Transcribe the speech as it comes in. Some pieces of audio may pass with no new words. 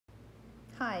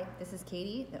Hi, this is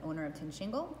Katie, the owner of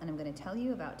Shingle, and I'm going to tell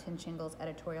you about Shingle's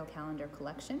editorial calendar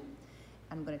collection.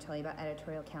 I'm going to tell you about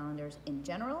editorial calendars in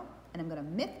general, and I'm going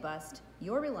to myth bust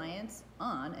your reliance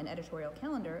on an editorial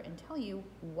calendar and tell you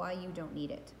why you don't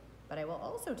need it. But I will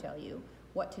also tell you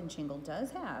what Shingle does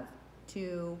have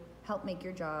to help make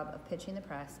your job of pitching the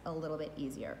press a little bit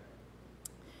easier.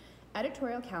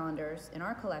 Editorial calendars in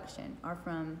our collection are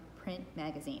from print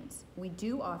magazines. We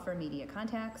do offer media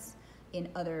contacts in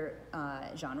other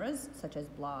genres, such as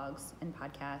blogs and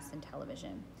podcasts and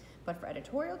television. But for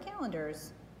editorial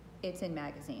calendars, it's in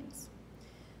magazines.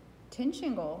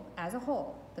 Shingle, as a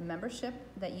whole, the membership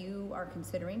that you are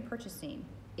considering purchasing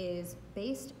is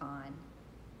based on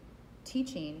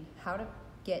teaching how to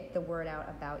get the word out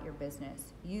about your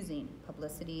business using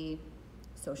publicity,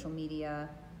 social media,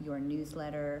 your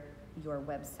newsletter, your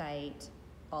website,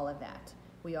 all of that.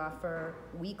 We offer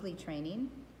weekly training,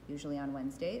 usually on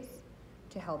Wednesdays,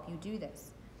 to help you do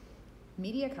this.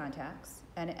 Media contacts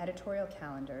and editorial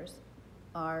calendars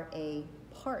are a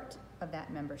part of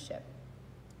that membership.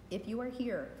 If you are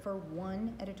here for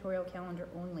one editorial calendar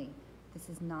only, this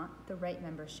is not the right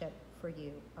membership for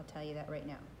you. I'll tell you that right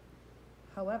now.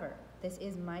 However, this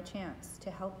is my chance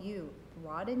to help you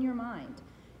broaden your mind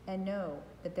and know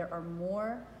that there are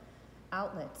more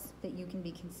outlets that you can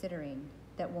be considering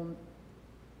that will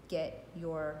get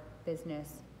your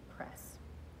business press.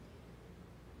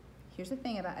 Here's the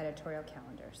thing about editorial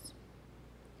calendars.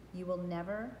 You will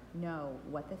never know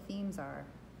what the themes are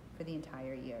for the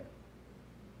entire year.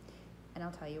 And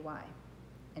I'll tell you why.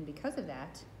 And because of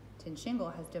that, Shingle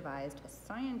has devised a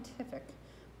scientific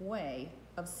way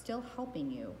of still helping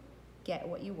you get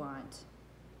what you want,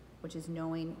 which is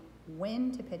knowing when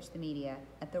to pitch the media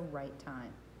at the right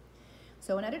time.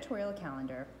 So an editorial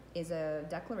calendar is a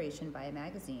declaration by a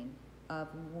magazine of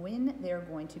when they're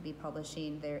going to be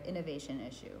publishing their innovation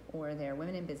issue or their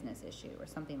women in business issue or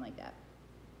something like that.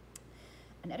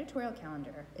 An editorial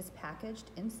calendar is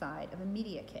packaged inside of a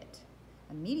media kit.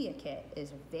 A media kit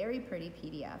is a very pretty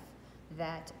PDF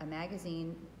that a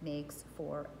magazine makes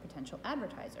for potential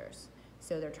advertisers.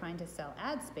 So they're trying to sell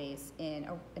ad space in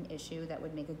an issue that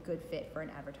would make a good fit for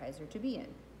an advertiser to be in.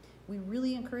 We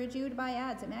really encourage you to buy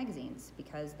ads at magazines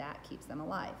because that keeps them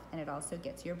alive, and it also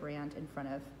gets your brand in front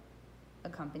of a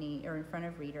company or in front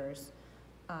of readers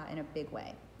in a big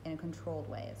way, in a controlled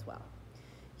way as well.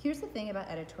 Here's the thing about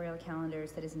editorial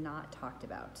calendars that is not talked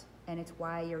about, and it's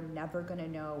why you're never going to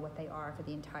know what they are for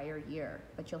the entire year,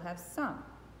 but you'll have some.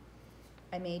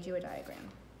 I made you a diagram.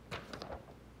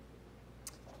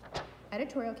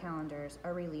 Editorial calendars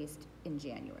are released in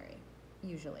January,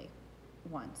 usually,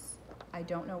 once. I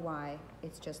don't know why,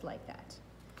 it's just like that.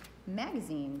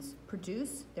 Magazines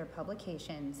produce their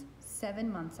publications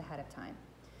 7 months ahead of time.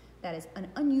 That is an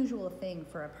unusual thing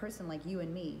for a person like you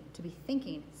and me to be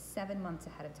thinking 7 months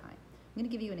ahead of time. I'm going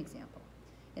to give you an example.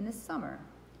 In the summer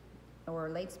or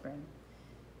late spring,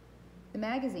 the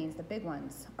magazines, the big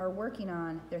ones, are working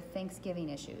on their Thanksgiving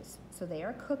issues. So they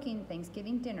are cooking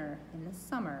Thanksgiving dinner in the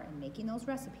summer and making those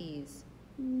recipes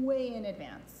way in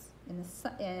advance in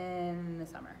the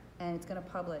summer. And it's going to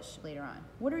publish later on.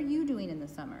 What are you doing in the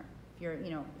summer? If you're,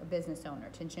 a business owner.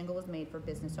 Shingle is made for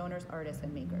business owners, artists,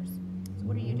 and makers. So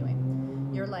what are you doing?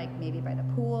 You're like maybe by the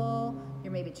pool,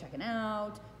 you're maybe checking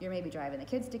out, you're maybe driving the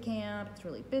kids to camp, it's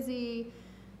really busy.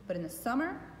 But in the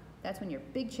summer, that's when your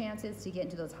big chance is to get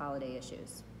into those holiday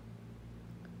issues.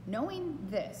 Knowing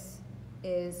this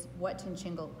is what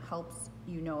Shingle helps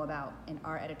you know about in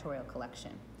our editorial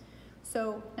collection.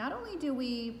 So not only do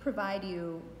we provide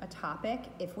you a topic,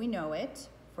 if we know it,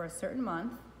 for a certain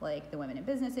month, like the women in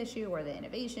business issue or the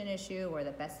innovation issue or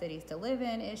the best cities to live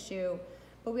in issue,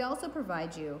 but we also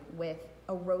provide you with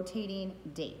a rotating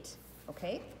date,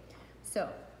 okay? So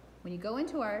when you go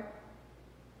into our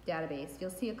database,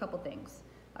 you'll see a couple things.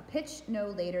 A pitch no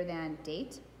later than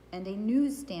date and a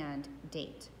newsstand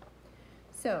date.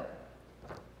 So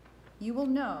you will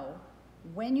know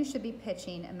when you should be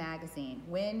pitching a magazine.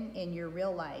 When in your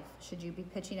real life should you be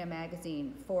pitching a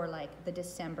magazine for like the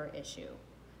December issue?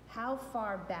 How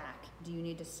far back do you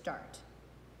need to start?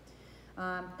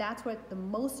 That's what the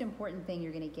most important thing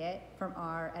you're going to get from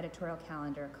our editorial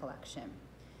calendar collection.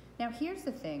 Now here's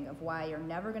the thing of why you're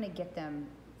never going to get them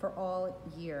for all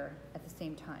year at the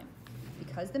same time.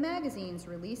 Because the magazines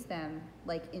release them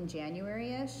like in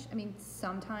January-ish,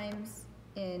 sometimes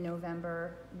in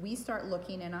November, we start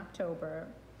looking in October.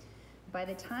 By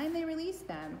the time they release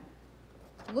them,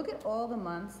 look at all the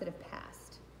months that have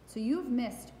passed. So you've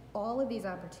missed all of these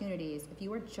opportunities if you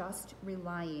were just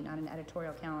relying on an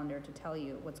editorial calendar to tell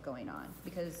you what's going on,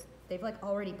 because they've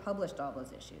already published all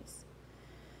those issues.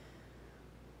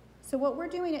 So what we're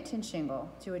doing at Tin Shingle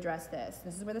to address this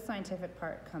is where the scientific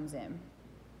part comes in.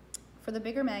 For the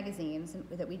bigger magazines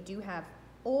that we do have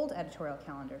old editorial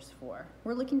calendars for,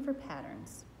 we're looking for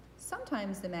patterns.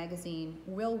 Sometimes the magazine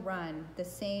will run the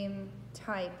same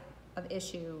type of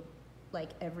issue like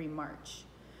every March.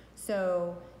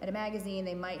 So at a magazine,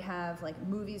 they might have like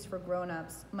movies for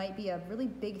grown-ups, might be a really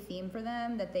big theme for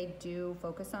them that they do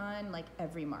focus on like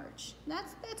every March.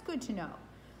 That's good to know.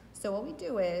 So what we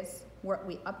do is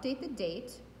we update the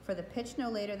date for the pitch no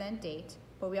later than date,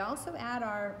 but we also add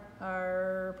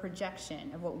our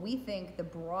projection of what we think the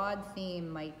broad theme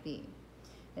might be.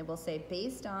 It will say,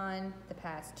 based on the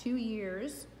past 2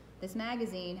 years, this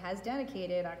magazine has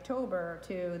dedicated October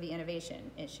to the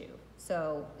innovation issue.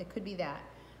 So it could be that.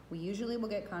 We usually will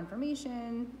get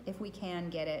confirmation if we can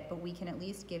get it, but we can at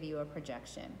least give you a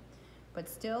projection. But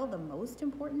still, the most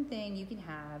important thing you can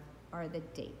have are the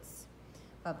dates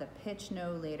of the pitch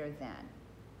no later than.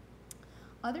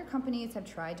 Other companies have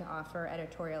tried to offer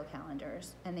editorial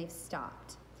calendars and they've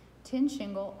stopped. Tin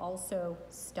Shingle also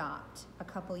stopped a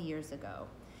couple years ago,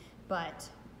 but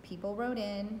people wrote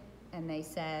in and they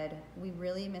said, we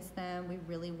really miss them, we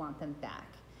really want them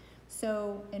back.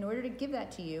 So in order to give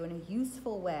that to you in a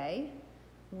useful way,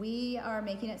 we are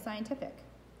making it scientific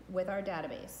with our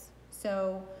database.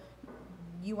 So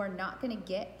you are not going to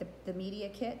get the media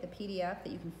kit, the PDF that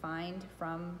you can find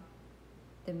from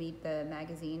the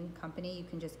magazine company. You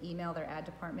can just email their ad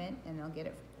department and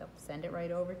they'll send it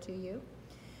right over to you.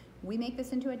 We make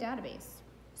this into a database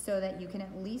so that you can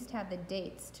at least have the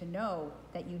dates to know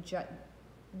that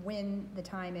when the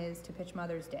time is to pitch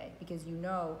Mother's Day, because you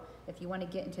know if you want to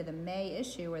get into the May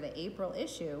issue or the April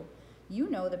issue, you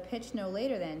know the pitch no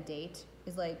later than date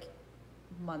is like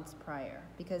months prior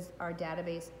because our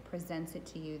database presents it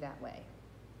to you that way.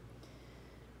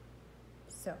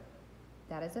 So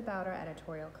that is about our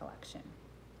editorial collection.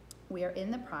 We are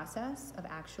in the process of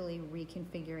actually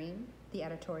reconfiguring the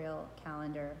editorial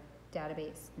calendar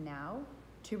database now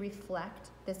to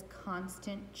reflect this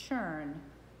constant churn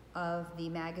of the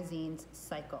magazine's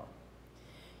cycle.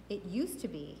 It used to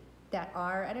be that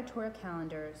our editorial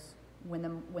calendars, when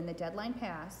the deadline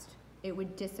passed, it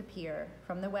would disappear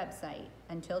from the website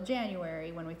until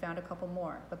January when we found a couple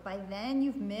more. But by then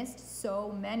you've missed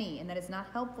so many and that is not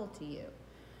helpful to you.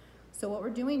 So what we're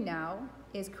doing now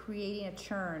is creating a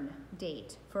churn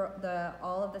date for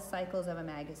all of the cycles of a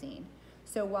magazine.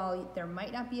 So while there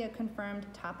might not be a confirmed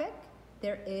topic,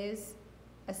 there is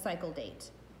a cycle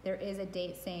date. There is a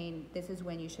date saying this is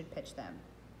when you should pitch them.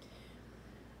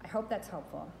 I hope that's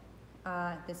helpful.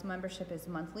 This membership is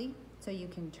monthly, so you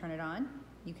can turn it on.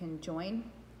 You can join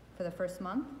for the first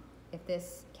month. If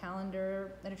this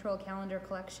editorial calendar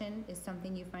collection is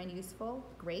something you find useful,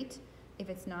 great. If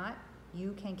it's not,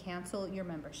 you can cancel your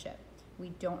membership. We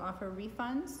don't offer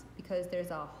refunds because there's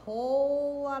a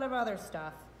whole lot of other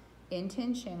stuff in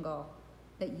Tin Shingle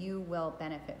that you will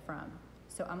benefit from.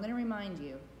 So I'm going to remind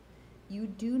you, you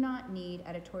do not need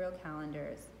editorial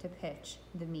calendars to pitch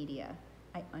the media.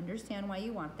 I understand why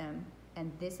you want them,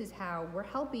 and this is how we're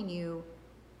helping you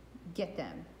get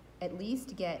them, at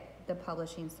least get the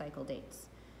publishing cycle dates.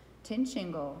 Tin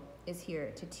Shingle is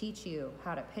here to teach you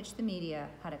how to pitch the media,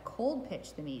 how to cold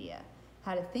pitch the media,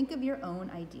 how to think of your own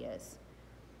ideas,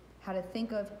 how to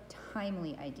think of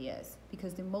timely ideas,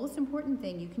 because the most important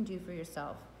thing you can do for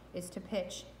yourself is to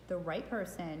pitch the right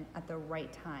person at the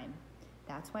right time.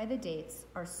 That's why the dates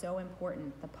are so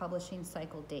important, the publishing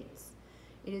cycle dates.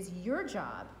 It is your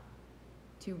job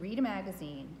to read a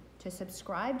magazine, to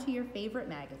subscribe to your favorite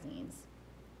magazines,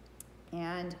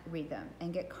 and read them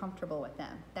and get comfortable with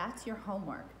them. That's your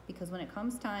homework, because when it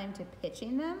comes time to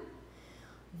pitching them,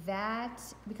 that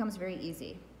becomes very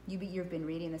easy. You've been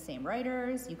reading the same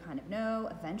writers, you kind of know,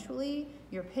 eventually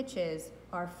your pitches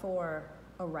are for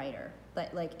a writer.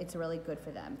 Like it's really good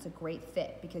for them. It's a great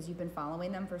fit because you've been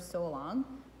following them for so long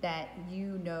that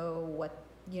you know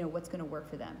what's going to work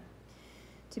for them.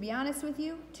 To be honest with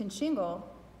you, Tin Shingle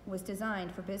was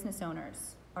designed for business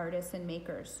owners, artists and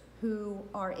makers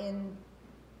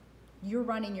you're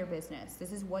running your business.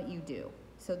 This is what you do.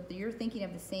 So you're thinking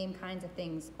of the same kinds of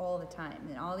things all the time,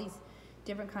 and all these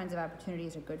different kinds of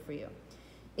opportunities are good for you.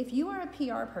 If you are a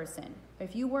PR person,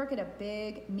 if you work at a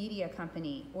big media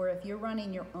company, or if you're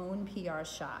running your own PR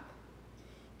shop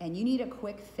and you need a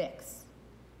quick fix,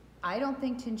 I don't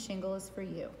think Tin Shingle is for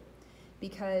you,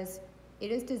 because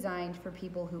it is designed for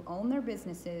people who own their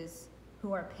businesses,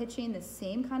 who are pitching the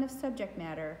same kind of subject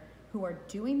matter, who are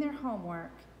doing their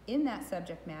homework in that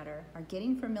subject matter, are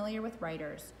getting familiar with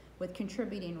writers, with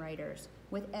contributing writers,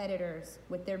 with editors,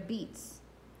 with their beats.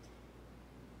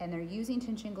 and they're using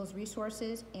Tin Shingle's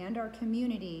resources and our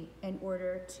community in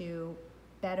order to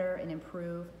better and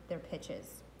improve their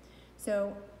pitches.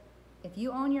 So if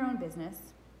you own your own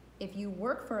business, if you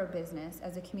work for a business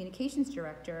as a communications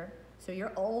director, so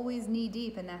you're always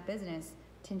knee-deep in that business,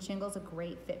 Tin Shingle's a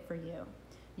great fit for you.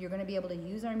 You're going to be able to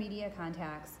use our media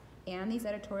contacts and these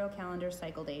editorial calendar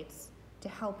cycle dates to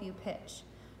help you pitch.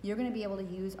 You're going to be able to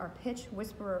use our Pitch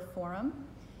Whisperer forum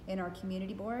in our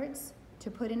community boards to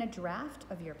put in a draft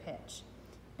of your pitch.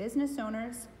 Business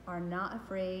owners are not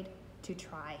afraid to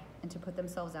try and to put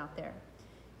themselves out there.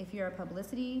 If you're a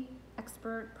publicity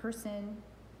expert person,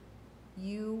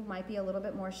 you might be a little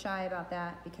bit more shy about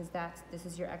that because this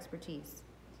is your expertise.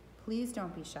 Please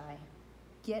don't be shy.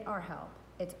 Get our help.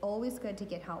 It's always good to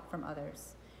get help from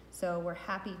others. So we're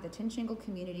happy the Tin Shingle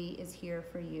community is here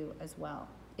for you as well,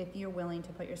 if you're willing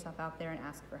to put yourself out there and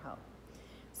ask for help.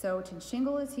 So Tin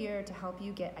Shingle is here to help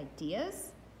you get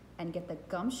ideas and get the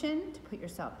gumption to put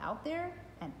yourself out there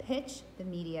and pitch the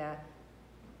media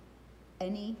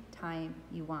anytime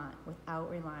you want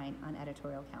without relying on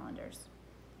editorial calendars.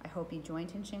 I hope you join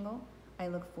Tin Shingle. I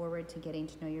look forward to getting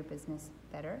to know your business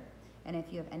better. And if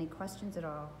you have any questions at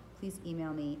all, please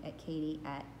email me at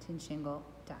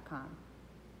katie@tinshingle.com.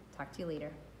 Talk to you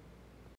later.